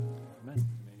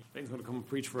who will come and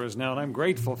preach for us now. And I'm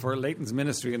grateful for Leighton's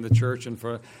ministry in the church and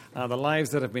for the lives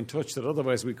that have been touched that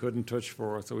otherwise we couldn't touch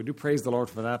for. So we do praise the Lord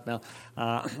for that. Now,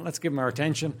 let's give him our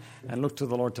attention and look to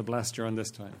the Lord to bless during this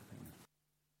time.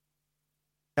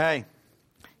 Okay.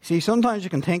 See, sometimes you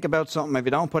can think about something, if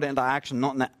you don't put it into action,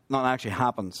 nothing actually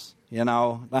happens. You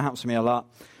know, that happens to me a lot.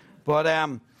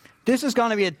 But this is going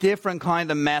to be a different kind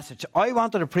of message. I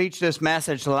wanted to preach this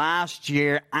message last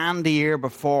year and the year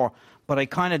before, but I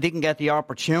kind of didn't get the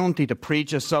opportunity to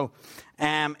preach it. So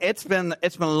it's been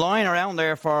lying around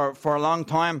there for a long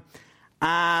time.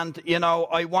 And, you know,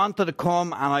 I wanted to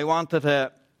come and I wanted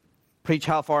to preach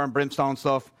hellfire and brimstone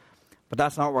stuff, but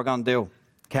that's not what we're going to do.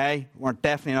 Okay? We're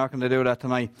definitely not going to do that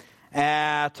tonight.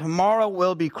 Tomorrow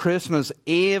will be Christmas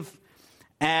Eve.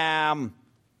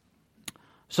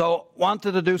 So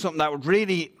wanted to do something that would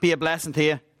really be a blessing to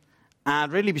you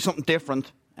and really be something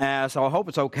different. So I hope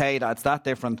it's okay that it's that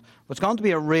different. But it's going to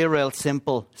be a real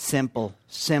simple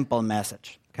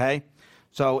message. Okay?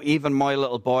 So even my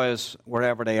little boys,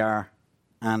 wherever they are,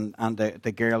 and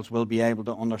the girls will be able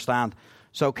to understand.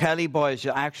 So Kelly boys,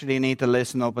 you actually need to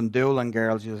listen up, and Doolin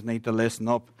girls, you just need to listen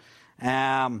up.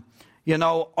 You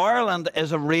know, Ireland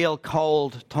is a real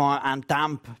cold and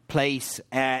damp place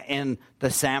in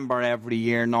December every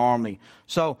year normally.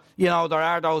 So, you know, there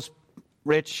are those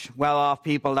rich, well-off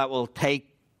people that will take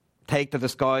to the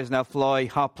skies and they'll fly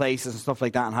hot places and stuff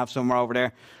like that and have somewhere over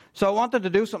there. So I wanted to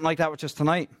do something like that with us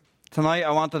tonight. Tonight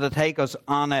I wanted to take us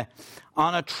on a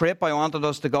trip. I wanted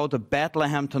us to go to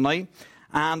Bethlehem tonight.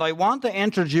 And I want to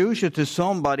introduce you to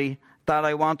somebody that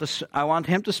I want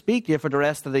him to speak to you for the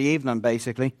rest of the evening,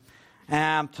 basically.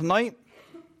 Tonight,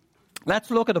 let's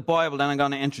look at the Bible, then I'm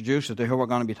going to introduce you to who we're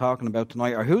going to be talking about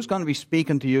tonight, or who's going to be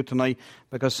speaking to you tonight,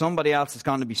 because somebody else is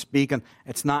going to be speaking.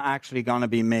 It's not actually going to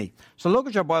be me. So look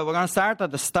at your Bible. We're going to start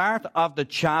at the start of the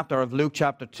chapter of Luke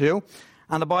chapter 2.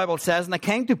 And the Bible says, "And it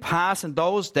came to pass in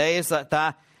those days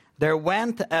that there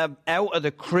went out a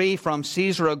decree from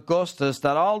Caesar Augustus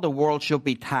that all the world should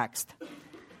be taxed.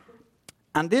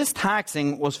 And this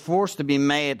taxing was forced to be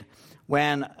made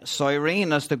when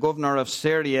Cyrenius, the governor of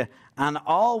Syria, and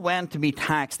all went to be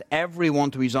taxed, everyone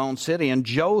to his own city. And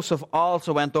Joseph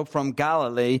also went up from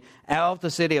Galilee, out of the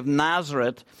city of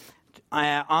Nazareth,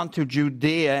 unto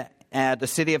Judea, the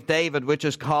city of David, which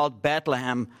is called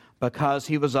Bethlehem, because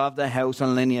he was of the house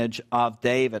and lineage of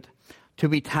David, to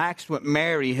be taxed with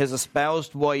Mary, his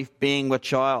espoused wife, being with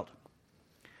child.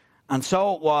 And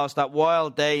so it was that while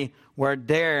they were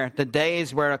there, the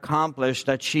days were accomplished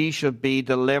that she should be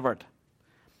delivered."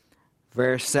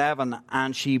 Verse 7,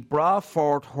 "And she brought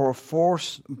forth her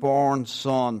firstborn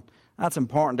son." That's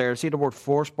important there. See the word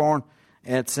firstborn?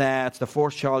 It's the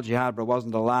first child she had, but it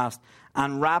wasn't the last.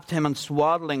 "And wrapped him in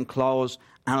swaddling clothes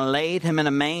and laid him in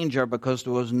a manger, because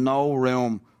there was no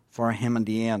room for him in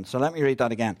the inn." So let me read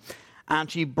that again. "And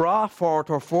she brought forth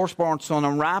her firstborn son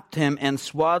and wrapped him in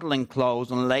swaddling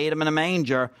clothes and laid him in a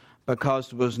manger,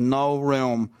 because there was no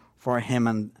room for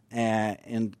him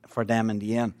for them in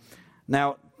the inn."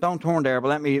 Now, don't turn there, but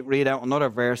let me read out another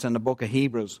verse in the book of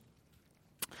Hebrews.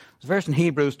 There's a verse in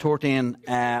Hebrews 13,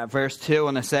 verse 2,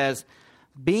 and it says,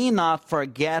 "Be not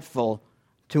forgetful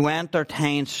to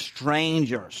entertain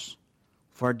strangers,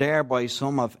 for thereby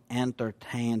some have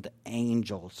entertained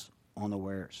angels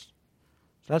unawares."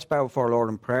 So let's bow before the Lord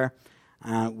in prayer,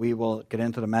 and we will get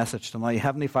into the message tonight.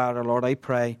 Heavenly Father, Lord, I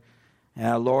pray,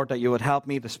 Lord, that you would help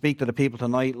me to speak to the people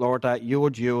tonight. Lord, that you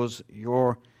would use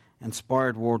your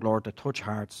inspired word, Lord, to touch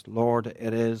hearts. Lord,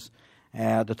 it is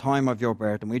the time of your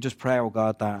birth, and we just pray, oh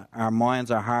God, that our minds,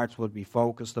 our hearts would be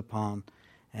focused upon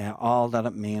all that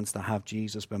it means to have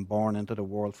Jesus been born into the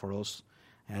world for us,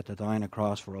 to die on a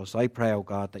cross for us. I pray, oh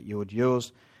God, that you would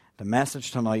use the message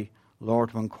tonight,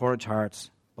 Lord, to encourage hearts,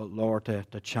 but Lord, to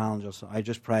challenge us. I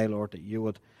just pray, Lord, that you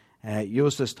would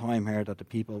use this time here, that the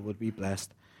people would be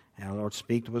blessed. Lord,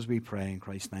 speak to us, we pray, in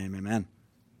Christ's name, amen.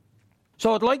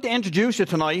 So I'd like to introduce you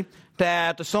tonight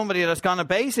to somebody that's going to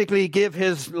basically give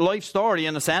his life story,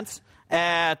 in a sense,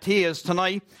 to you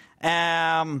tonight.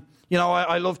 You know,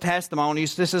 I love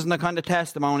testimonies. This isn't a kind of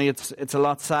testimony. It's a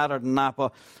lot sadder than that.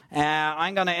 But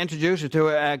I'm going to introduce you to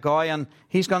a guy, and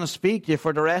he's going to speak to you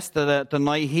for the rest of the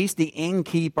night. He's the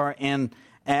innkeeper in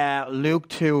Luke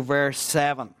 2, verse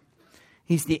 7.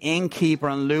 He's the innkeeper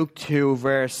in Luke 2,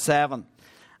 verse 7.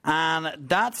 And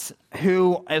that's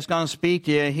who is going to speak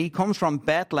to you. He comes from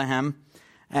Bethlehem.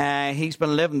 He's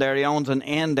been living there. He owns an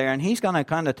inn there. And he's going to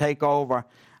kind of take over.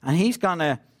 And he's going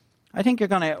to, I think you're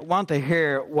going to want to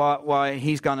hear what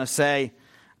he's going to say.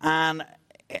 And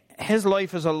his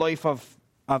life is a life of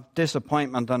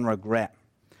disappointment and regret.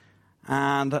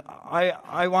 And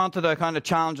I wanted to kind of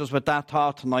challenge us with that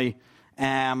thought tonight.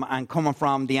 and coming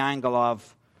from the angle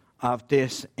of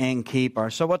this innkeeper.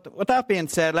 So with that being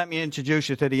said, let me introduce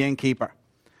you to the innkeeper.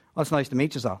 Well, it's nice to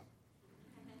meet you all.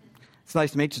 It's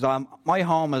nice to meet you all. My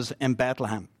home is in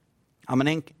Bethlehem. I'm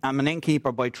an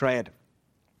innkeeper by trade.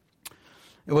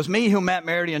 It was me who met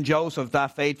Mary and Joseph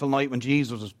that fateful night when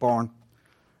Jesus was born.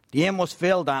 The inn was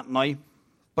filled that night,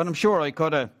 but I'm sure I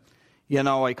could have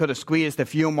squeezed a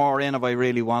few more in if I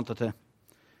really wanted to.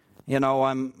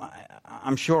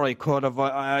 I'm sure I could have.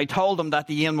 I told them that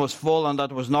the inn was full and that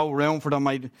there was no room for them.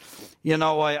 I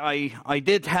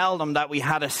did tell them that we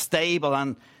had a stable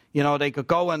and, they could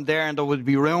go in there and there would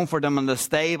be room for them in the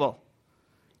stable.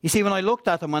 You see, when I looked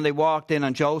at them when they walked in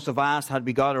and Joseph asked, had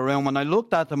we got a room? When I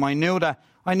looked at them, I knew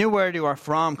where they were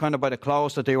from, kind of by the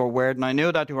clothes that they were wearing. I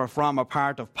knew that they were from a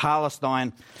part of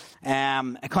Palestine,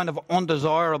 a kind of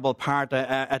undesirable part,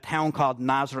 a town called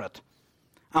Nazareth.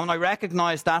 And when I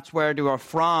recognised that's where they were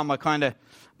from, I kind of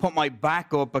put my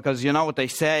back up because you know what they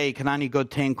say, can any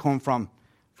good thing come from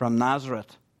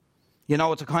Nazareth?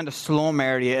 It's a kind of slum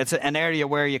area. It's an area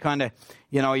where you kind of,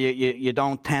 you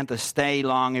don't tend to stay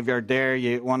long if you're there.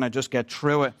 You want to just get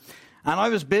through it. And I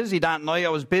was busy that night. I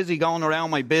was busy going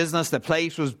around my business. The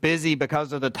place was busy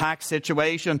because of the tax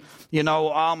situation.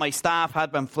 All my staff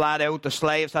had been flat out. The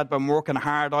slaves had been working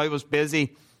hard. I was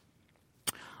busy.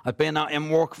 I'd been out in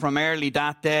work from early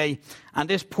that day. And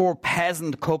this poor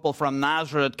peasant couple from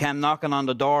Nazareth came knocking on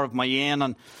the door of my inn.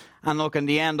 And look, in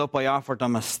the end up, I offered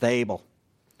them a stable.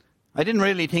 I didn't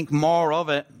really think more of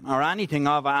it or anything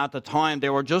of it at the time. They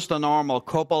were just a normal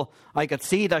couple. I could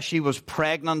see that she was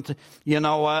pregnant. When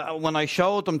I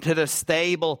showed them to the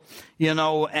stable,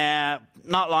 not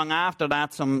long after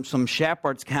that, some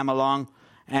shepherds came along.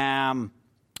 And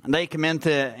they came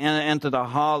into the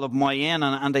hall of my inn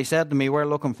and they said to me, we're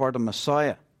looking for the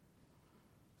Messiah.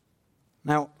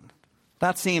 Now,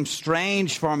 that seemed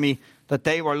strange for me that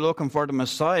they were looking for the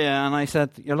Messiah. And I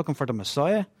said, you're looking for the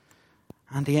Messiah?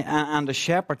 And the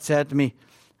shepherd said to me,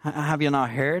 have you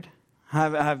not heard?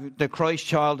 Have the Christ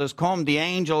child has come. The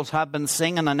angels have been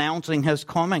singing, announcing his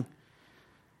coming.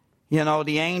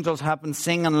 The angels have been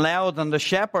singing loud. And the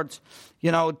shepherds,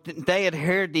 they had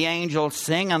heard the angels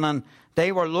singing and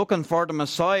they were looking for the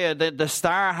Messiah. The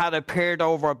star had appeared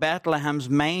over Bethlehem's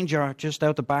manger just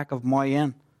out the back of my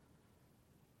inn.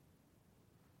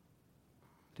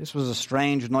 This was a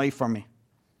strange night for me.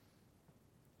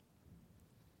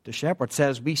 The shepherd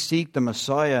says, we seek the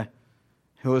Messiah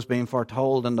who has been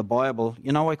foretold in the Bible.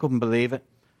 I couldn't believe it.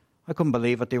 I couldn't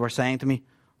believe what they were saying to me.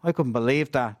 I couldn't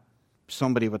believe that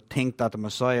somebody would think that the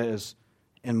Messiah is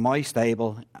in my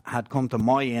stable, had come to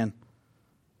my inn.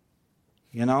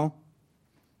 If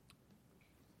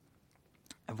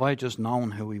I had just known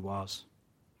who he was.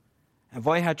 If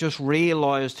I had just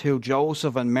realised who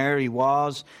Joseph and Mary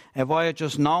was, if I had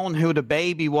just known who the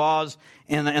baby was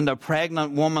in the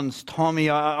pregnant woman's tummy,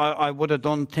 I would have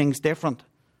done things different.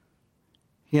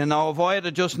 If I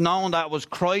had just known that was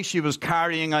Christ she was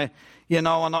carrying, and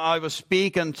I was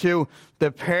speaking to the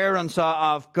parents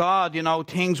of God,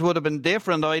 things would have been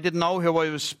different. I didn't know who I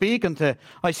was speaking to.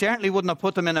 I certainly wouldn't have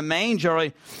put them in a manger.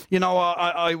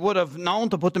 I would have known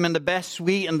to put them in the best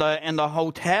suite in the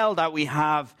hotel that we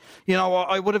have.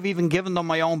 I would have even given them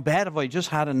my own bed if I just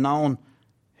hadn't known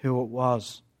who it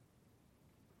was.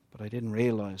 But I didn't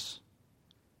realise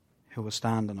who was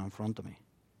standing in front of me.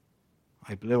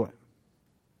 I blew it.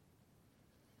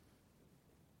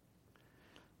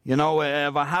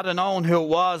 If I had known who it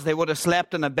was, they would have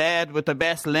slept in a bed with the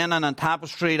best linen and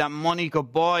tapestry that money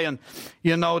could buy. And,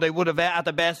 they would have ate at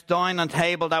the best dining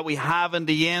table that we have in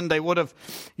the inn. I would have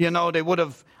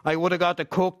got the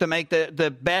cook to make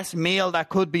the best meal that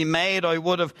could be made. I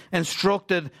would have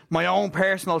instructed my own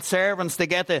personal servants to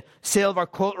get the silver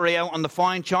cutlery out and the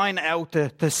fine china out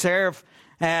to serve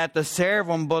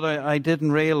them. But I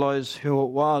didn't realise who it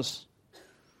was.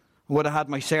 I would have had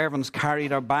my servants carry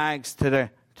their bags to the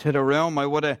room. I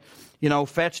would have,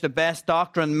 fetched the best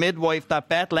doctor and midwife that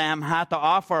Bethlehem had to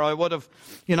offer. I would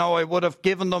have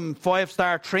given them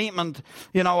 5-star treatment.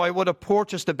 I would have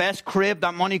purchased the best crib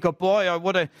that money could buy. I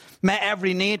would have met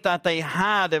every need that they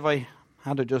had if I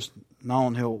had just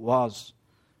known who it was.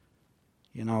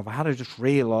 If I had just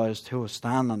realised who was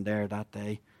standing there that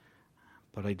day.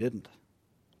 But I didn't.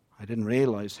 I didn't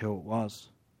realise who it was.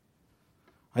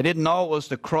 I didn't know it was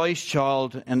the Christ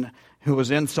child who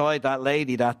was inside that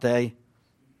lady that day.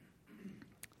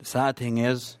 The sad thing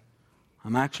is,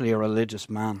 I'm actually a religious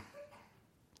man.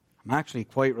 I'm actually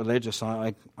quite religious.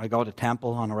 I go to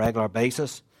temple on a regular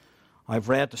basis. I've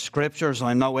read the scriptures.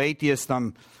 I'm no atheist.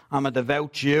 I'm a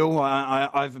devout Jew.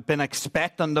 I've been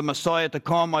expecting the Messiah to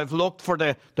come. I've looked for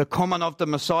the coming of the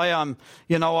Messiah.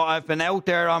 I've been out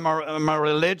there. I'm a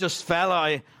religious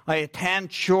fella. I attend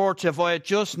church. If I had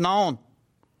just known.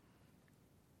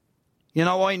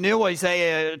 I knew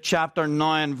Isaiah chapter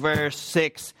 9, verse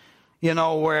 6,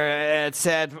 where it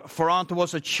said, "For unto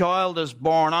us a child is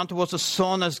born, unto us a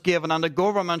son is given, and the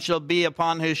government shall be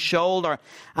upon his shoulder,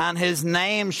 and his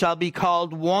name shall be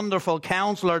called Wonderful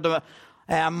Counselor, the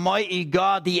Mighty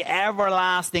God, the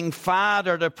Everlasting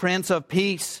Father, the Prince of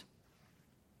Peace."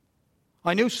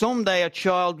 I knew someday a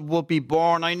child would be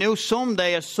born. I knew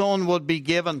someday a son would be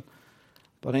given.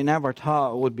 But I never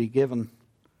thought it would be given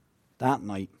that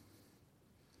night.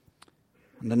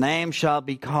 And the name shall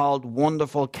be called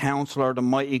Wonderful Counselor, the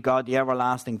Mighty God, the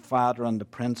Everlasting Father, and the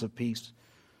Prince of Peace.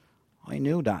 I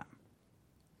knew that.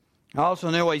 I also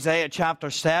knew Isaiah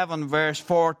chapter 7, verse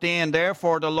 14.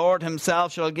 "Therefore the Lord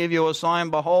himself shall give you a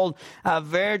sign. Behold, a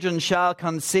virgin shall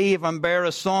conceive and bear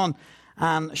a son,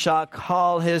 and shall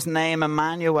call his name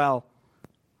Emmanuel."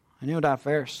 I knew that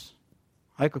verse.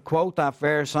 I could quote that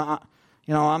verse. I'm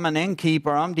an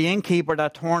innkeeper. I'm the innkeeper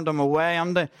that turned them away.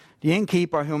 I'm the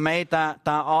innkeeper who made that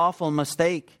awful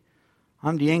mistake.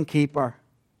 I'm the innkeeper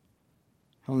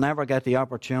who'll never get the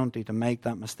opportunity to make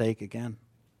that mistake again.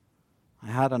 I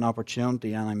had an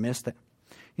opportunity and I missed it.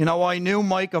 I knew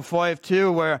Micah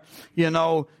 5:2 where,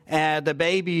 the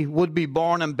baby would be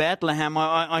born in Bethlehem.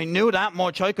 I knew that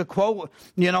much. I could quote,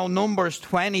 Numbers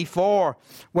 24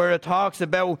 where it talks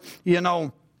about,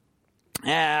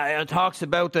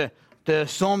 the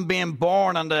son being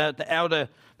born and the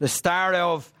star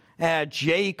of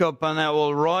Jacob, and it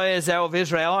will rise out of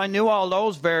Israel. I knew all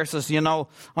those verses,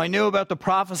 I knew about the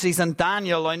prophecies in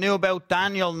Daniel. I knew about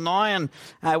Daniel 9,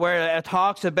 where it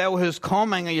talks about his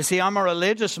coming. You see, I'm a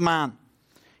religious man.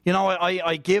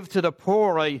 I give to the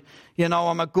poor.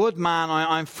 I'm a good man.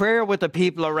 I'm fair with the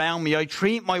people around me. I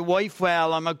treat my wife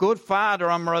well. I'm a good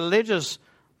father. I'm a religious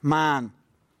man.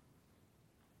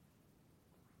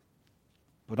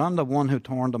 But I'm the one who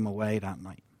turned him away that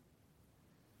night.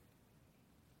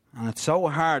 And it's so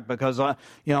hard because I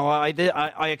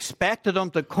expected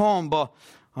him to come, but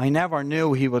I never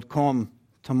knew he would come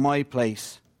to my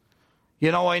place.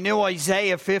 I knew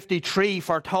Isaiah 53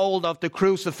 foretold of the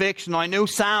crucifixion. I knew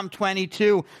Psalm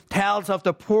 22 tells of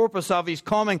the purpose of his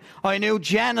coming. I knew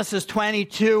Genesis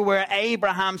 22 where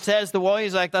Abraham says to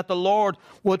Isaac that the Lord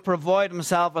would provide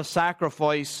himself a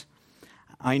sacrifice.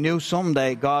 I knew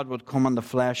someday God would come in the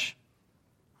flesh.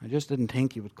 I just didn't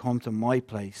think he would come to my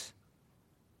place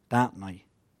that night.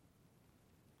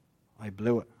 I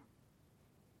blew it.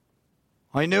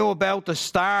 I knew about the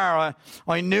star.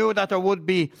 I knew that there would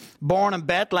be born in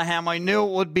Bethlehem. I knew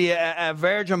it would be a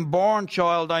virgin-born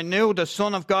child. I knew the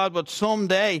Son of God would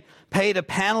someday pay the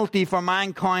penalty for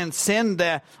mankind's sin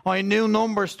there. I knew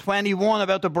Numbers 21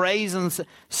 about the brazen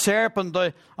serpent.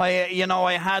 I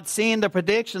had seen the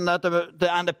prediction that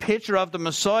and the picture of the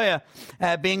Messiah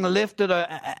being lifted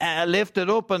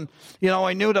up. And,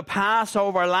 I knew the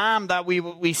Passover lamb that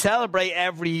we celebrate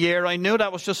every year. I knew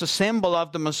that was just a symbol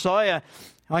of the Messiah.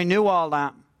 I knew all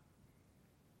that.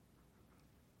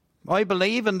 I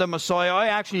believe in the Messiah. I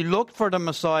actually looked for the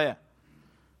Messiah.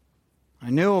 I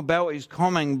knew about his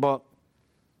coming, but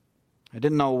I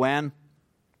didn't know when.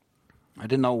 I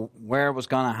didn't know where it was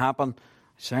going to happen. I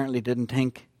certainly didn't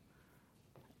think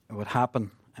it would happen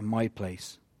in my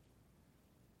place.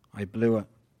 I blew it.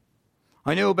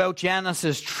 I knew about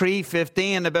Genesis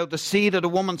 3:15, about the seed of the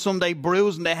woman someday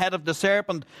bruising the head of the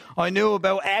serpent. I knew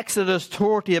about Exodus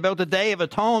 30, about the Day of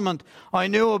Atonement. I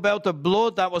knew about the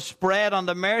blood that was spread on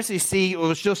the mercy seat. It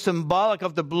was just symbolic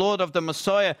of the blood of the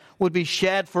Messiah would be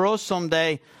shed for us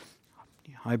someday.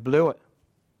 I blew it.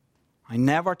 I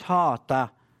never thought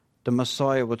that the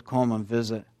Messiah would come and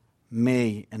visit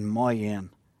me in my inn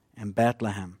in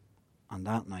Bethlehem on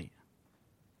that night.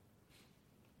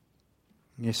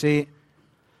 You see,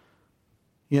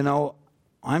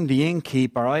 I'm the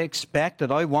innkeeper.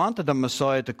 I wanted the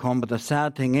Messiah to come, but the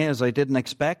sad thing is I didn't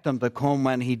expect him to come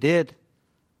when he did.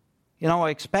 I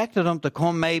expected him to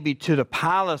come maybe to the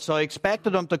palace. I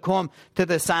expected him to come to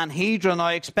the Sanhedrin.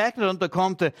 I expected him to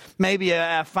come to maybe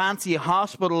a fancy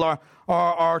hospital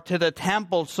or to the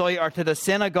temple site or to the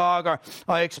synagogue. Or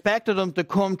I expected him to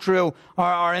come through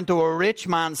or into a rich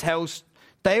man's house.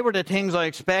 They were the things I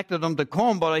expected him to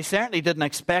come, but I certainly didn't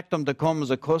expect him to come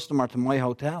as a customer to my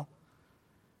hotel.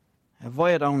 If I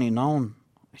had only known,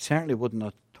 I certainly wouldn't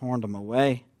have turned him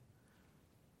away.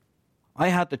 I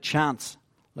had the chance,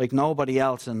 like nobody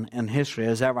else in history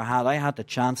has ever had. I had the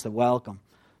chance to welcome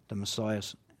the Messiah.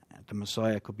 The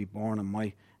Messiah could be born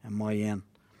in my inn.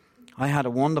 I had a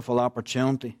wonderful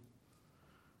opportunity.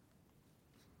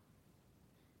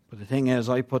 But the thing is,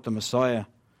 I put the Messiah,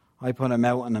 I put him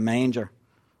out in the manger.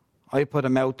 I put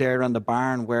him out there in the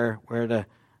barn where the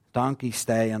donkeys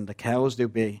stay and the cows do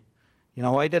be. You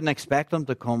know, I didn't expect him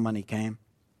to come when he came.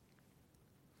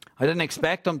 I didn't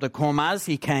expect him to come as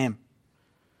he came.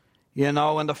 You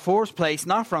know, in the first place,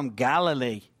 not from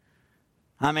Galilee.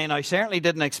 I mean, I certainly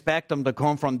didn't expect him to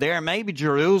come from there. Maybe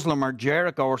Jerusalem or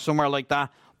Jericho or somewhere like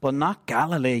that, but not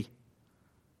Galilee.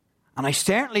 And I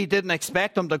certainly didn't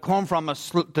expect him to come from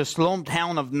the slum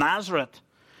town of Nazareth.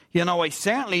 You know, I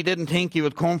certainly didn't think he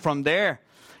would come from there.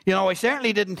 You know, I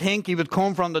certainly didn't think he would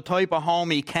come from the type of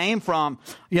home he came from.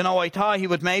 You know, I thought he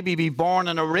would maybe be born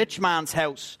in a rich man's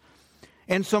house,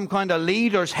 in some kind of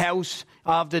leader's house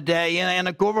of the day, in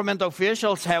a government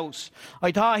official's house.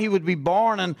 I thought he would be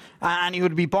born and he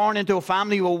would be born into a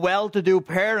family with well-to-do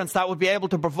parents that would be able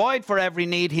to provide for every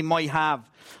need he might have.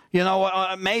 You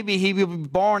know, maybe he would be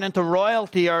born into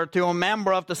royalty or to a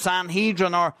member of the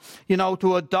Sanhedrin or, you know,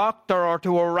 to a doctor or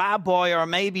to a rabbi or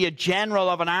maybe a general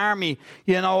of an army.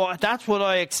 You know, that's what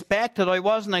I expected. I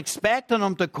wasn't expecting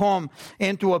him to come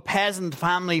into a peasant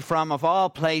family from, of all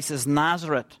places,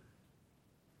 Nazareth.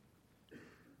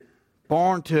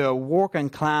 Born to a working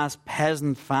class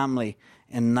peasant family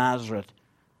in Nazareth.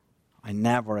 I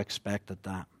never expected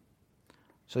that.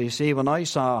 So you see, when I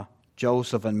saw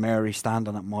Joseph and Mary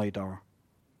standing at my door,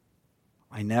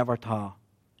 I never thought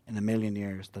in a million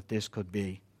years that this could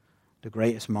be the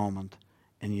greatest moment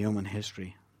in human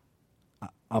history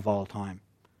of all time.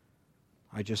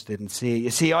 I just didn't see it. You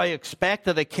see, I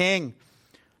expected a king.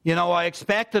 You know, I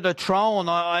expected a throne.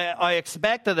 I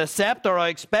expected a scepter. I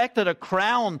expected a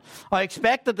crown. I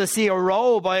expected to see a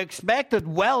robe. I expected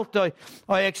wealth.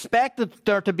 I expected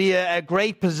there to be a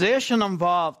great position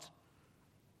involved.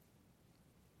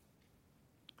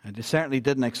 I certainly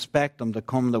didn't expect him to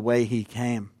come the way he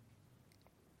came.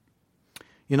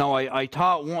 You know, I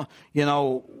thought, you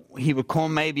know, he would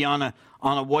come maybe on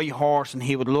a white horse and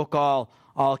he would look all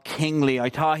kingly. I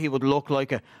thought he would look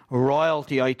like a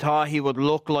royalty. I thought he would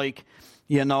look like,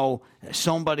 you know,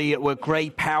 somebody with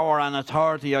great power and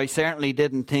authority. I certainly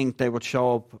didn't think they would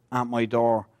show up at my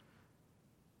door,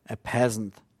 a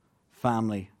peasant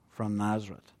family from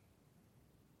Nazareth.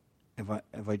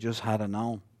 If I just had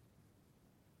known.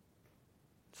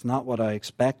 It's not what I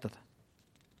expected.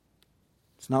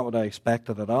 It's not what I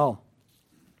expected at all.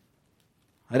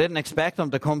 I didn't expect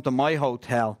him to come to my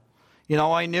hotel. You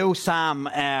know, I knew Psalm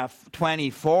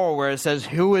 24 where it says,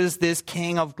 "Who is this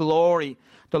King of glory?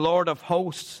 The Lord of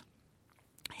hosts."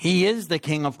 He is the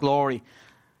King of glory.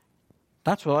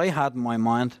 That's what I had in my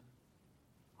mind.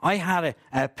 I had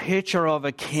a picture of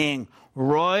a king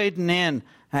riding in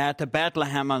to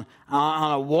Bethlehem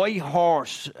on a white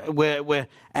horse with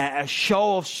a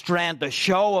show of strength, a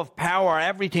show of power,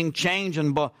 everything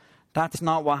changing, but that's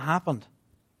not what happened.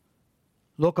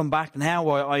 Looking back now,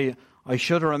 I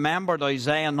should have remembered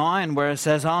Isaiah 9 where it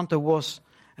says, "Unto us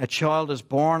a child is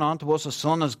born, unto us a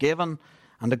son is given,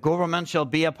 and the government shall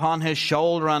be upon his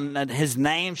shoulder, and his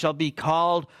name shall be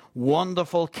called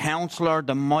Wonderful Counselor,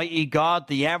 the Mighty God,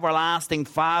 the Everlasting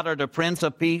Father, the Prince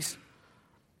of Peace."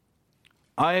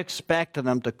 I expected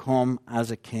him to come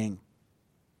as a king.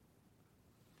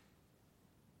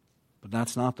 But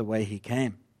that's not the way he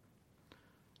came.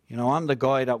 You know, I'm the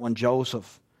guy that when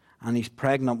Joseph and his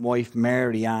pregnant wife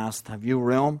Mary asked, "Have you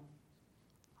room?"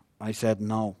 I said,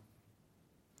 "No."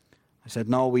 I said,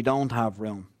 "No, we don't have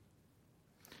room."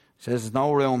 He says, "There's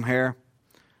no room here.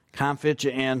 Can't fit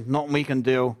you in. Nothing we can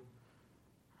do."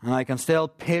 And I can still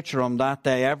picture him that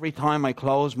day. Every time I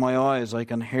close my eyes, I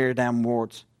can hear them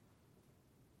words.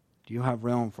 "Do you have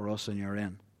room for us in your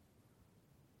inn?"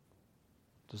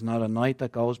 There's not a night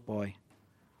that goes by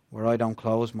where I don't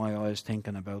close my eyes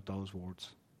thinking about those words.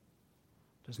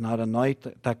 There's not a night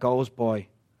that goes by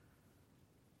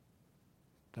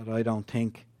that I don't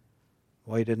think,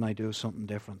 why didn't I do something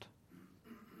different?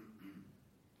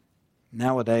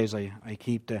 Nowadays, I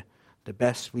keep the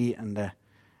best suite in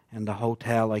the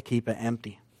hotel, I keep it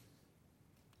empty.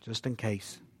 Just in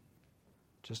case.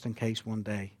 Just in case one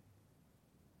day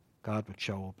God would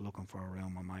show up looking for a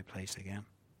room in my place again.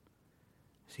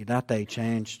 See, that day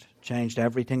changed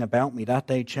everything about me. That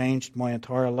day changed my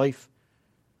entire life.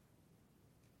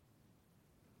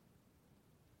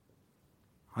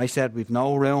 I said, we've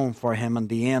no room for him in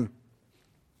the inn.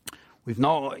 We've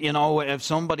no, you know, if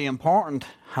somebody important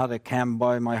had come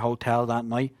by my hotel that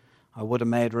night, I would have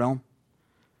made room.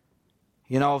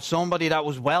 You know, if somebody that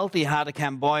was wealthy had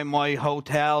come by my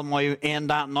hotel, my inn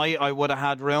that night, I would have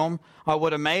had room. I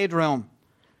would have made room.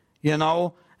 You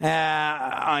know,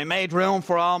 I made room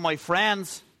for all my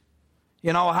friends.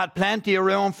 You know, I had plenty of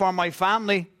room for my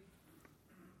family.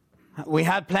 We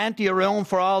had plenty of room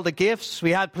for all the gifts.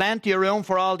 We had plenty of room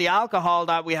for all the alcohol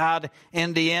that we had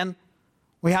in the inn.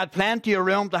 We had plenty of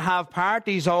room to have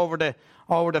parties over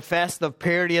the festive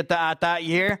period that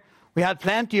year. We had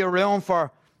plenty of room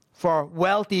for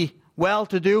wealthy,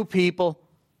 well-to-do people.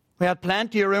 We had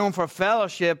plenty of room for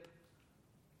fellowship.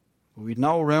 But we had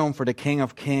no room for the King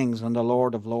of Kings and the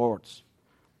Lord of Lords.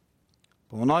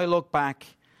 But when I look back,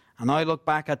 and I look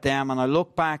back at them, and I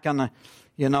look back, and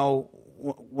you know,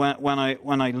 when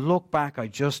I look back, I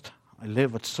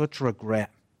live with such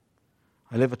regret.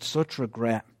 I live with such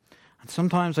regret. And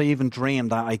sometimes I even dream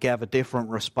that I gave a different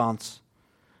response.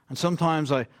 And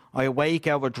sometimes I wake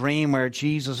out of a dream where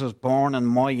Jesus was born in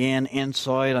my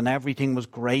inside, and everything was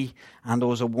great, and there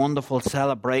was a wonderful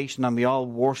celebration, and we all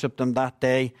worshipped him that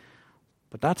day.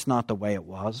 But that's not the way it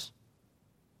was.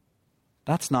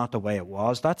 That's not the way it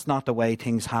was. That's not the way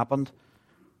things happened.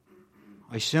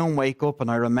 I soon wake up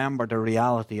and I remember the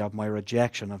reality of my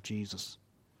rejection of Jesus.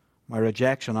 My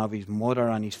rejection of his mother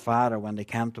and his father when they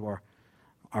came to her,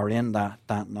 or in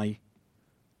that night.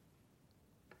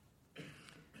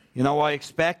 You know, I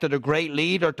expected a great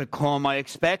leader to come. I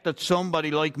expected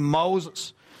somebody like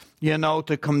Moses, you know,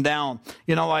 to come down.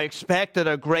 You know, I expected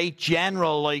a great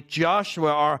general like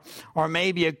Joshua, or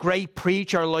maybe a great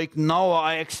preacher like Noah.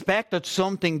 I expected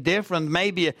something different,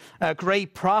 maybe a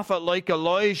great prophet like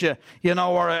Elijah, you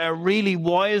know, or a really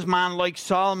wise man like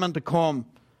Solomon to come.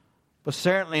 But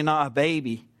certainly not a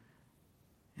baby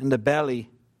in the belly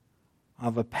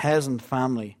of a peasant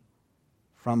family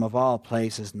from, of all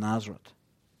places, Nazareth.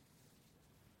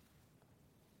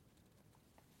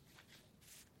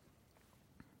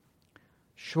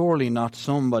 Surely not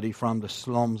somebody from the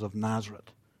slums of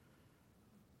Nazareth.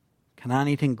 Can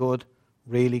anything good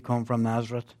really come from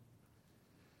Nazareth?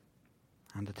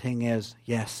 And the thing is,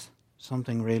 yes,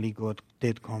 something really good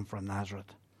did come from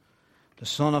Nazareth. The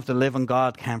Son of the living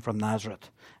God came from Nazareth.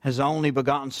 His only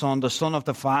begotten Son, the Son of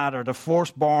the Father, the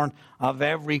firstborn of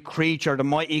every creature, the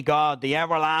mighty God, the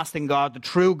everlasting God, the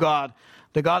true God,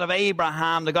 the God of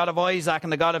Abraham, the God of Isaac,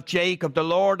 and the God of Jacob, the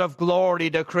Lord of glory,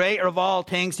 the creator of all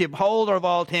things, the upholder of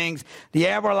all things, the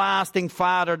everlasting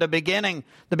Father, the beginning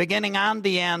and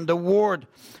the end, the Word,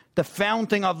 the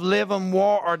fountain of living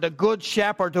water, the good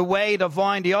shepherd, the way, the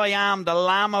vine, the I am, the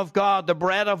Lamb of God, the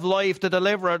bread of life, the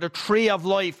deliverer, the tree of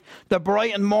life, the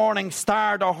bright and morning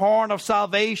star, the horn of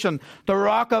salvation, the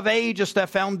rock of ages, the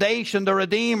foundation, the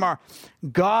Redeemer,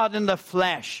 God in the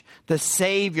flesh, the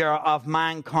Saviour of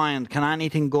mankind. Can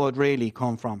anything good really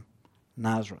come from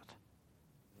Nazareth?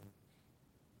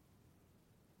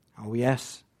 Oh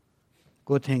yes,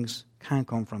 good things can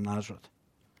come from Nazareth.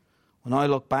 When I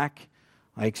look back,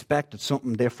 I expected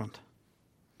something different.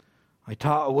 I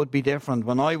thought it would be different.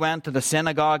 When I went to the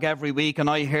synagogue every week and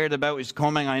I heard about his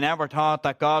coming, I never thought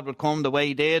that God would come the way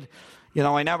he did. You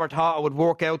know, I never thought it would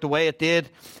work out the way it did.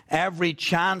 Every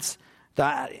chance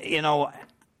that, you know,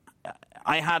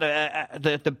 I had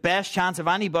the best chance of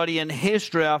anybody in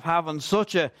history of having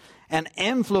such an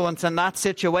influence in that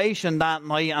situation that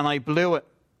night, and I blew it.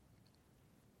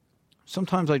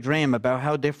 Sometimes I dream about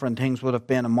how different things would have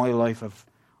been in my life if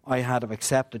I had have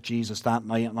accepted Jesus that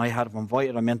night, and I had have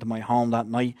invited him into my home that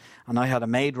night, and I had have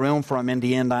made room for him in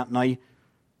the inn that night.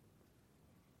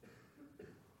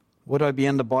 Would I be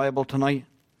in the Bible tonight?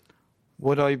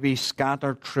 Would I be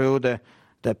scattered through the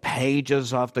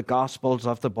pages of the Gospels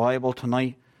of the Bible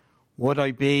tonight? Would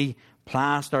I be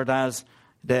plastered as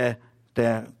the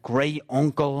great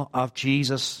uncle of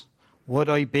Jesus? Would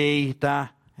I be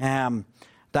that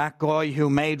guy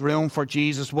who made room for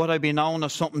Jesus? Would I be known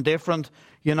as something different?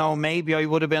 You know, maybe I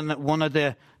would have been one of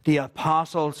the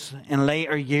apostles in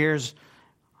later years.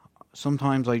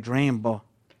 Sometimes I dream, but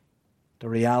the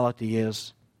reality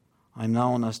is I'm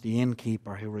known as the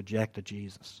innkeeper who rejected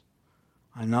Jesus.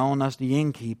 I'm known as the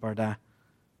innkeeper that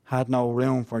had no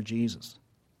room for Jesus.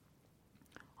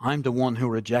 I'm the one who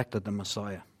rejected the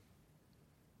Messiah.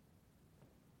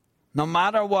 No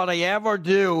matter what I ever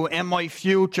do in my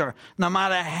future, no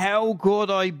matter how good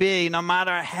I be, no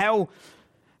matter how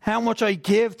much I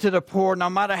give to the poor, no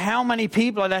matter how many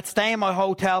people I let stay in my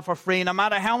hotel for free, no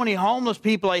matter how many homeless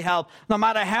people I help, no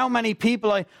matter how many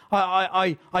people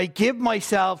I give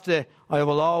myself to, I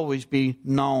will always be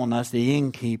known as the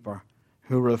innkeeper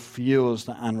who refused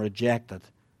and rejected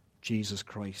Jesus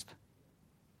Christ.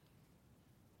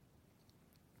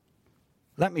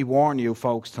 Let me warn you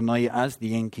folks tonight as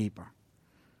the innkeeper.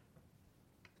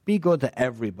 Be good to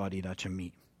everybody that you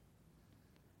meet.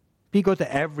 Be good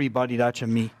to everybody that you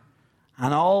meet.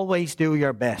 And always do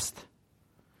your best.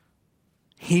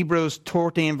 Hebrews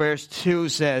 13 verse 2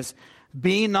 says,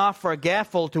 be not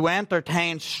forgetful to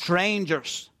entertain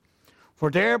strangers, for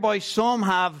thereby some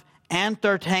have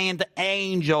entertained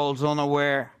angels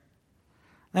unaware.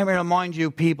 Let me remind you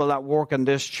people that work in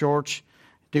this church,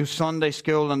 do Sunday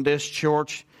school in this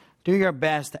church, do your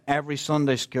best every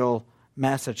Sunday school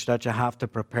message that you have to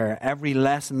prepare, every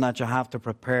lesson that you have to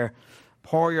prepare.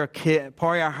 Pour your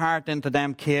heart into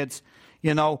them kids.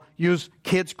 You know, use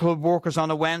kids club workers on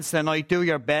a Wednesday night. Do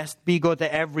your best. Be good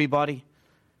to everybody.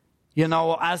 You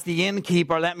know, as the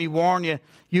innkeeper, let me warn you,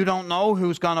 you don't know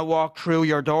who's going to walk through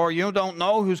your door. You don't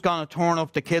know who's going to turn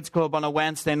up the kids club on a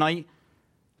Wednesday night.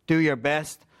 Do your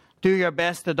best. Do your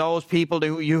best to those people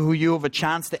who you have a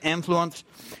chance to influence.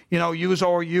 You know, use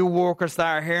our you workers that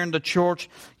are here in the church.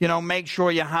 You know, make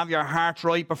sure you have your heart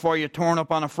right before you turn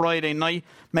up on a Friday night.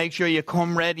 Make sure you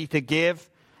come ready to give.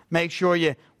 Make sure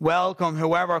you welcome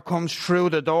whoever comes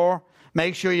through the door.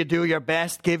 Make sure you do your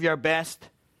best, give your best.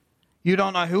 You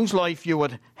don't know whose life you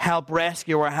would help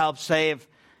rescue or help save.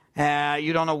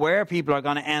 You don't know where people are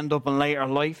going to end up in later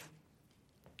life.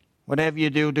 Whatever you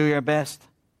do, do your best.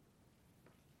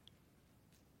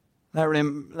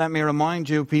 Let me remind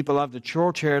you, people of the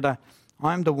church here, that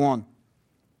I'm the one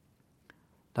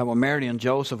that when Mary and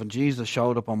Joseph and Jesus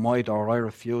showed up on my door, I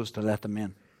refused to let them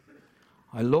in.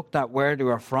 I looked at where they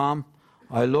were from.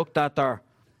 I looked at their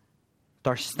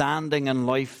standing in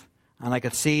life, and I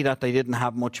could see that they didn't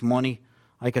have much money.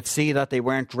 I could see that they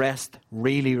weren't dressed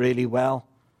really, really well.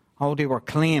 Oh, they were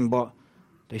clean, but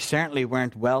they certainly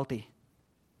weren't wealthy.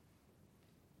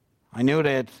 I knew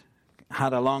they'd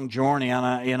had a long journey, and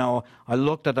I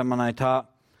looked at them and I thought,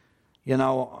 I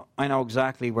know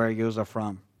exactly where yous are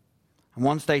from. And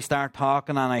once they start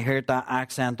talking and I heard that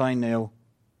accent, I knew.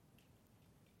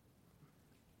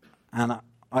 And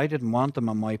I didn't want them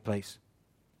in my place.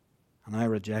 And I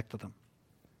rejected them.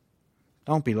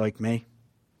 Don't be like me.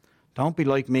 Don't be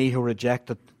like me who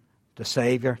rejected the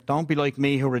Saviour. Don't be like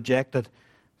me who rejected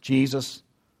Jesus.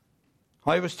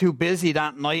 I was too busy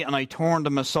that night and I turned the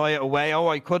Messiah away. Oh,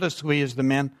 I could have squeezed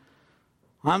them in.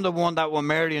 I'm the one that when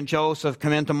Mary and Joseph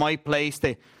come into my place,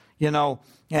 when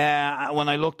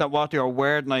I looked at what they were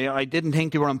wearing, I didn't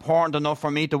think they were important enough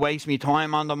for me to waste my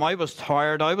time on them. I was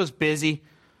tired. I was busy.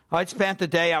 I'd spent the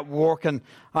day at work and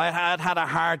I had a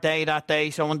hard day that day.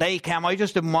 So when they came, I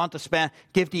just didn't want to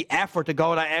give the effort to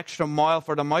go that extra mile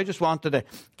for them. I just wanted to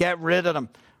get rid of them.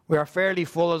 We were fairly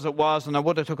full as it was, and I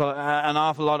would have took an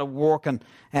awful lot of work and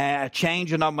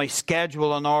changing of my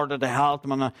schedule in order to help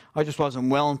them. And I just wasn't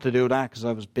willing to do that because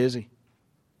I was busy.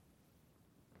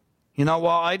 You know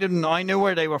what? I knew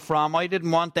where they were from. I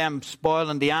didn't want them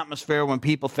spoiling the atmosphere when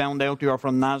people found out they were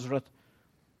from Nazareth.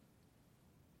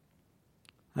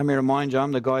 Let me remind you,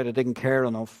 I'm the guy that didn't care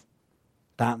enough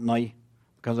that night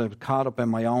because I was caught up in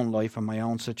my own life and my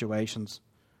own situations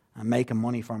and making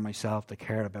money for myself to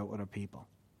care about other people.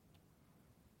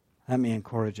 Let me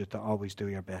encourage you to always do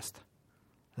your best.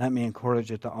 Let me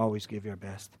encourage you to always give your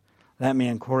best. Let me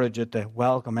encourage you to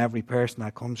welcome every person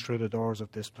that comes through the doors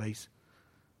of this place.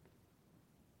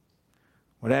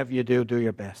 Whatever you do, do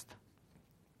your best.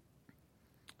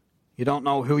 You don't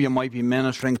know who you might be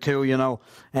ministering to,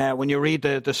 when you read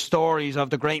the stories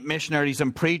of the great missionaries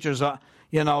and preachers, that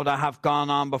have gone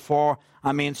on before.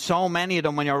 I mean, so many of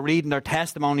them, when you're reading their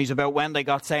testimonies about when they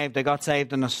got saved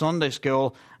in a Sunday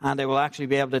school, and they will actually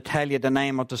be able to tell you the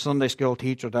name of the Sunday school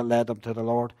teacher that led them to the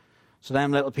Lord. So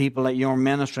them little people that you're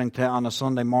ministering to on a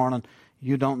Sunday morning,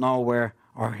 you don't know where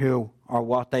or who or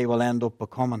what they will end up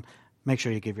becoming. Make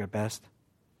sure you give your best.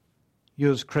 You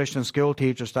as Christian school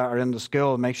teachers that are in the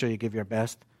school, make sure you give your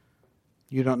best.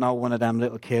 You don't know one of them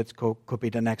little kids could be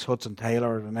the next Hudson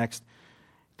Taylor or the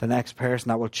next person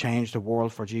that will change the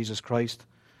world for Jesus Christ.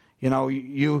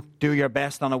 You do your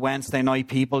best on a Wednesday night,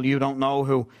 people. You don't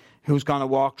know who's going to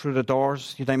walk through the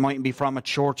doors. They mightn't be from a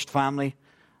churched family.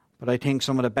 But I think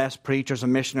some of the best preachers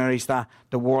and missionaries that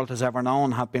the world has ever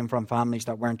known have been from families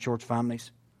that weren't church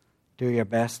families. Do your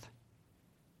best.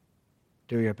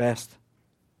 Do your best.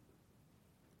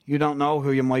 You don't know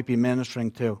who you might be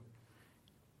ministering to.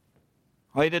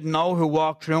 I didn't know who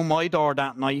walked through my door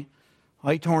that night.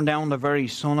 I turned down the very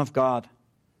Son of God.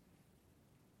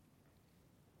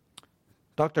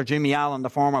 Dr. Jimmy Allen, the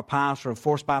former pastor of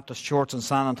First Baptist Church in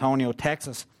San Antonio,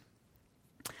 Texas,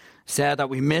 said that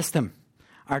we missed him.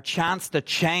 Our chance to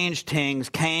change things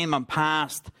came and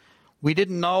passed. We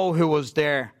didn't know who was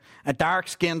there. A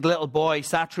dark-skinned little boy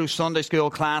sat through Sunday school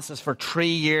classes for 3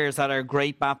 years at our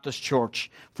great Baptist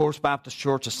church, First Baptist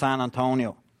Church of San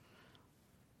Antonio.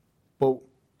 But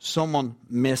someone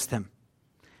missed him.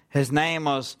 His name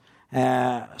was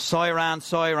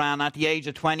Soiran, at the age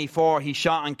of 24, he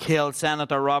shot and killed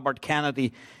Senator Robert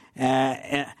Kennedy.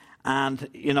 And,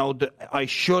 you know, I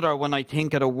shudder when I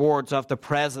think of the words of the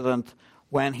president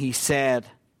when he said,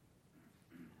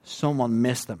 someone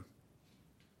missed him.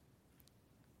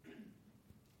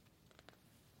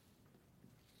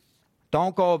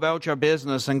 Don't go about your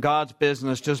business and God's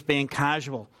business just being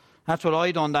casual. That's what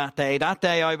I done that day. That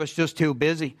day I was just too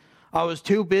busy. I was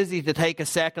too busy to take a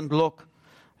second look.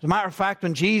 As a matter of fact,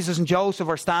 when Jesus and Joseph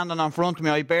were standing in front of me,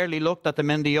 I barely looked at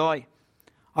them in the eye.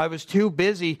 I was too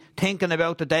busy thinking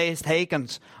about the day's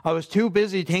takings. I was too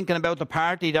busy thinking about the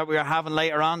party that we were having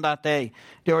later on that day.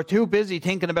 They were too busy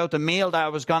thinking about the meal that I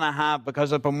was going to have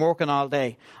because I've been working all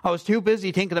day. I was too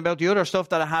busy thinking about the other stuff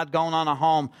that I had going on at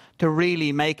home to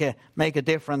really make a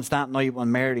difference that night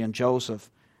when Mary and Joseph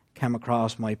came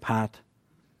across my path.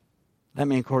 Let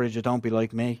me encourage you, don't be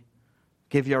like me.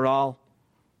 Give your all.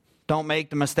 Don't make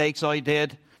the mistakes I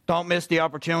did. Don't miss the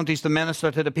opportunities to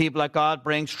minister to the people that God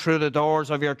brings through the doors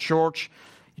of your church.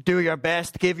 Do your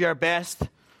best. Give your best.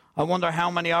 I wonder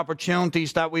how many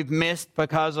opportunities that we've missed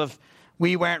because of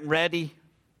we weren't ready.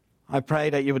 I pray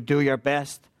that you would do your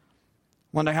best.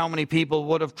 Wonder how many people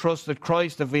would have trusted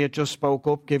Christ if we had just spoke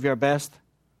up. Give your best.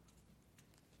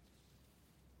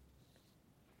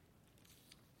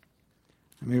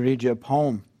 Let me read you a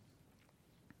poem.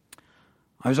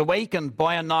 I was awakened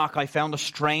by a knock. I found a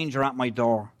stranger at my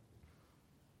door.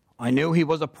 I knew he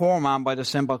was a poor man by the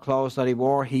simple clothes that he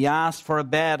wore. He asked for a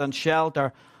bed and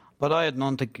shelter, but I had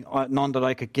none that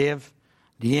I could give.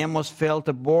 The inn was filled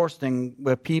to bursting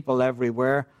with people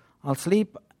everywhere. I'll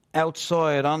sleep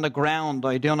outside on the ground.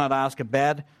 I do not ask a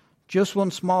bed. Just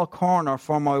one small corner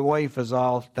for my wife is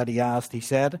all that he asked, he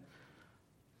said.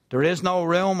 There is no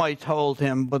room, I told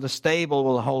him, but the stable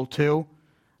will hold two.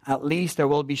 At least there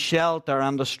will be shelter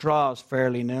and the straws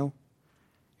fairly new.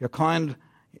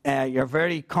 You're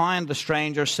very kind, the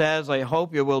stranger says. I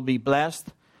hope you will be blessed.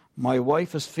 My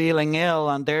wife is feeling ill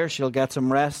and there she'll get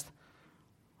some rest.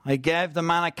 I gave the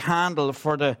man a candle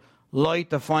for the light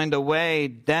to find a way,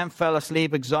 then fell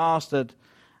asleep exhausted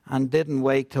and didn't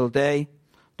wake till day.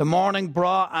 The morning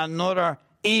brought another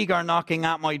eager knocking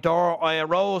at my door. I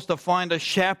arose to find a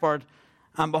shepherd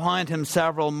and behind him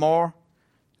several more.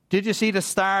 Did you see the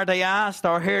star, they asked,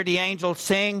 or hear the angels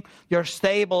sing? Your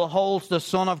stable holds the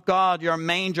Son of God, your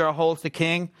manger holds the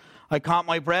King. I caught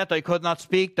my breath, I could not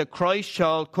speak. The Christ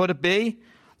child, could it be?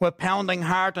 With pounding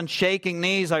heart and shaking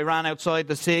knees, I ran outside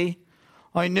to see.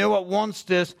 I knew at once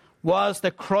this was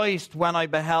the Christ when I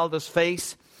beheld his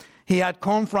face. He had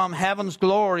come from heaven's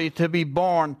glory to be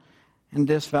born in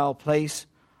this foul place.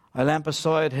 I leant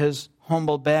beside his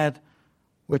humble bed,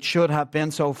 which should have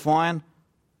been so fine.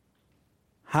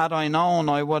 Had I known,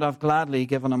 I would have gladly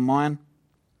given him mine.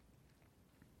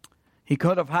 He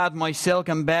could have had my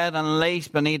silken bed and lace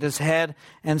beneath his head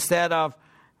instead of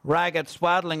ragged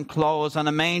swaddling clothes and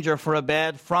a manger for a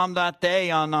bed. From that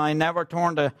day on, I never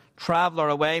turned a traveller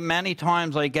away. Many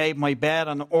times I gave my bed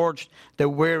and urged the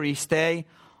weary stay.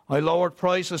 I lowered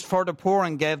prices for the poor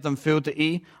and gave them food to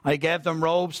eat. I gave them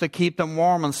robes to keep them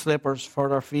warm and slippers for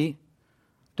their feet.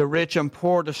 The rich and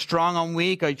poor, the strong and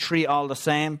weak, I treat all the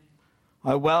same.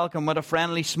 I welcome with a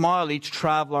friendly smile each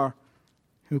traveller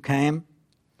who came.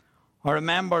 I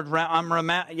remembered,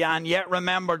 and yet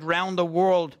remembered round the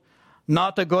world,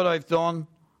 not the good I've done.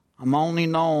 I'm only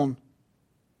known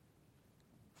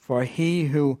for he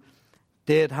who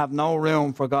did have no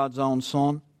room for God's own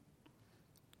Son.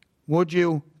 Would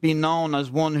you be known as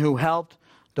one who helped,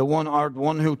 the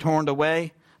one who turned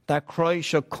away, that Christ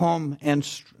should come in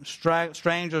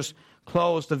strangers'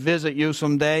 clothes to visit you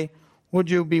someday? Would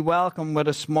you be welcome with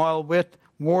a smile, with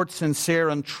words sincere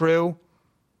and true?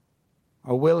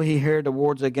 Or will he hear the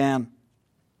words again,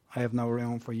 I have no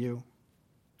room for you?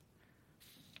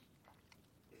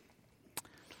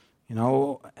 You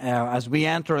know, as we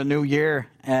enter a new year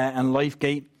in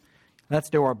Lifegate, let's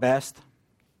do our best.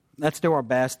 Let's do our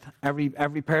best.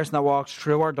 Every person that walks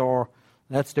through our door,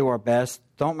 let's do our best.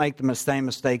 Don't make the same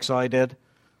mistakes I did.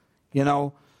 You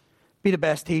know, be the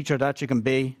best teacher that you can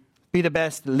be. Be the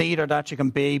best leader that you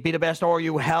can be. Be the best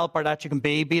RU helper that you can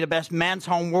be. Be the best men's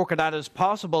home worker that is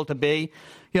possible to be.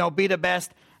 You know, be the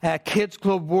best kids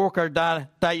club worker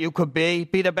that you could be.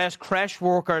 Be the best creche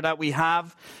worker that we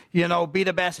have. You know, be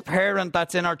the best parent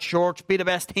that's in our church. Be the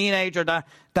best teenager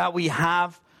that we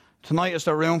have. Tonight is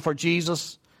the room for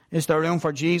Jesus. Is there room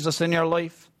for Jesus in your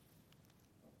life?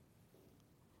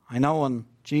 I know when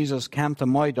Jesus came to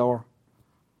my door,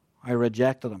 I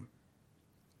rejected him.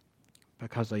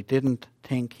 Because I didn't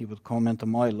think he would come into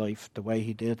my life the way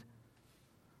he did.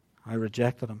 I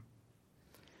rejected him.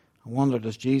 I wonder,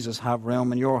 does Jesus have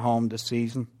room in your home this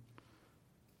season?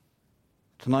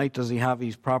 Tonight, does he have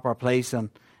his proper place in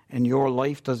your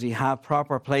life? Does he have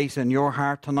proper place in your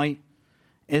heart tonight?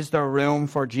 Is there room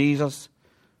for Jesus?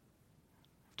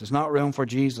 If there's not room for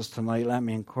Jesus tonight, let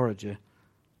me encourage you,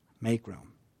 make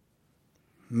room.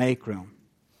 Make room.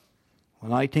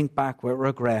 When I think back with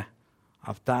regret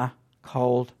of that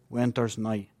cold winter's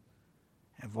night,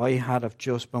 if I had have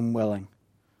just been willing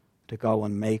to go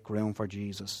and make room for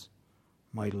Jesus,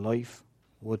 my life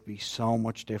would be so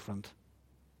much different.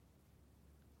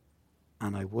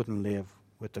 And I wouldn't live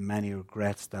with the many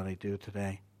regrets that I do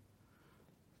today.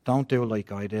 Don't do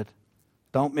like I did.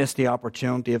 Don't miss the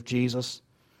opportunity of Jesus.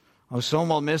 Oh, some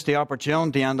will miss the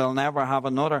opportunity and they'll never have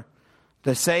another.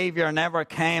 The Saviour never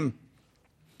came.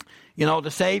 You know,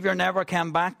 the Saviour never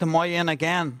came back to my inn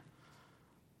again.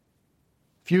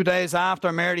 A few days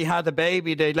after Mary had the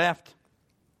baby, they left.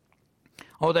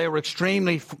 Oh, they were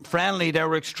extremely friendly. They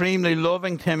were extremely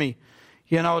loving to me.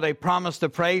 You know, they promised to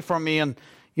pray for me, and,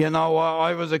 you know,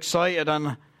 I was excited.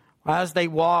 And as they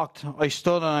walked, I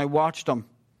stood and I watched them.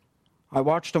 I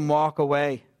watched them walk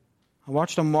away. I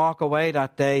watched them walk away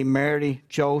that day, Mary,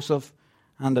 Joseph,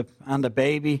 and the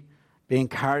baby being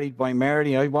carried by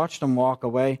Mary. I watched them walk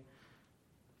away.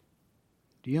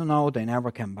 Do you know they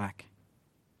never came back?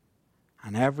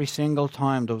 And every single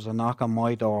time there was a knock on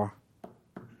my door,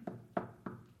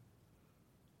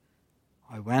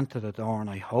 I went to the door and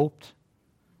I hoped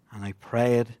and I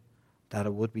prayed that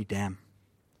it would be them,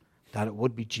 that it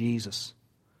would be Jesus,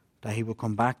 that he would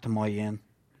come back to my inn.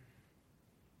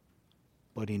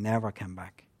 But he never came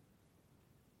back.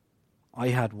 I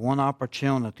had one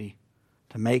opportunity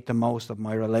to make the most of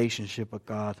my relationship with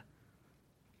God,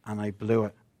 and I blew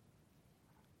it.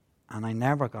 And I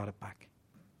never got it back.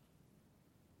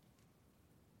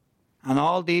 And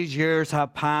all these years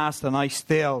have passed and I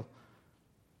still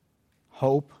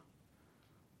hope.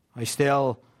 I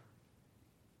still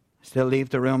leave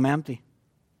the room empty.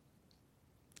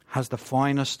 Has the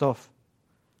finest stuff.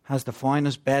 Has the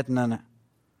finest bedding in it.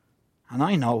 And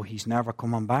I know he's never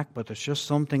coming back, but there's just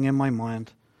something in my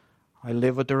mind. I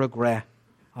live with the regret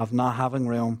of not having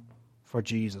room for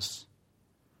Jesus.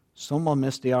 Some will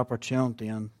miss the opportunity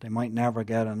and they might never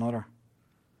get another.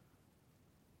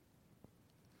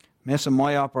 Missing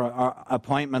my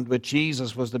appointment with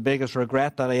Jesus was the biggest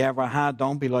regret that I ever had.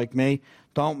 Don't be like me.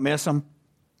 Don't miss him.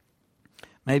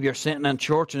 Maybe you're sitting in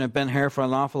church and you've been here for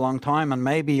an awful long time, and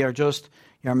maybe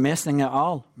you're missing it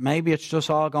all. Maybe it's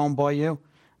just all going by you.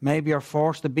 Maybe you're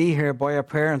forced to be here by your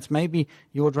parents. Maybe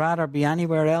you would rather be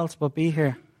anywhere else but be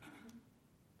here.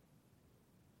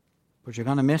 But you're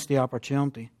going to miss the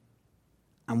opportunity.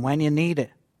 And when you need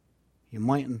it, you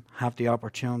mightn't have the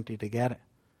opportunity to get it.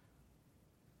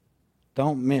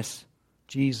 Don't miss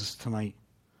Jesus tonight.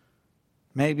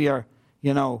 Maybe you're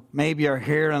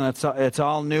here and it's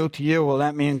all new to you. Well,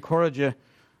 let me encourage you.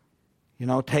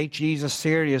 Take Jesus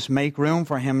serious. Make room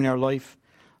for him in your life.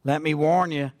 Let me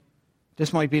warn you,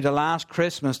 this might be the last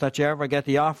Christmas that you ever get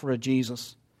the offer of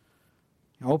Jesus.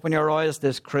 Open your eyes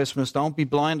this Christmas. Don't be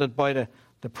blinded by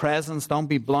the presents. Don't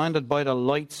be blinded by the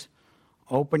lights.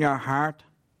 Open your heart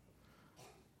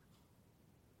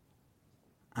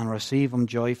and receive him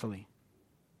joyfully.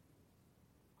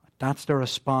 That's the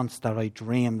response that I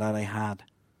dreamed that I had.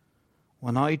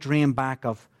 When I dream back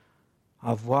of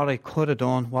what I could have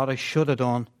done, what I should have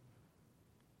done,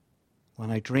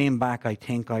 when I dream back, I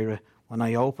think when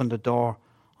I open the door,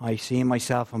 I see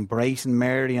myself embracing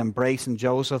Mary, embracing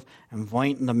Joseph,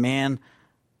 inviting them in.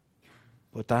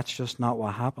 But that's just not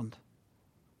what happened.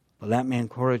 But let me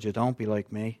encourage you, don't be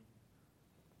like me.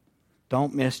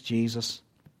 Don't miss Jesus.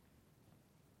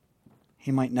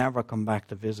 He might never come back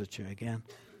to visit you again.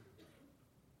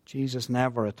 Jesus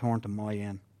never returned to my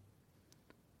inn.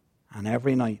 And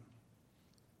every night,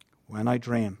 when I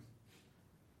dream,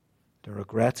 the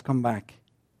regrets come back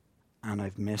and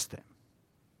I've missed it.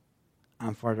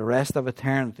 And for the rest of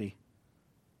eternity,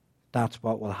 that's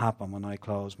what will happen when I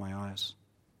close my eyes.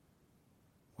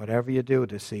 Whatever you do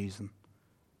this season,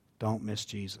 don't miss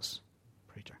Jesus.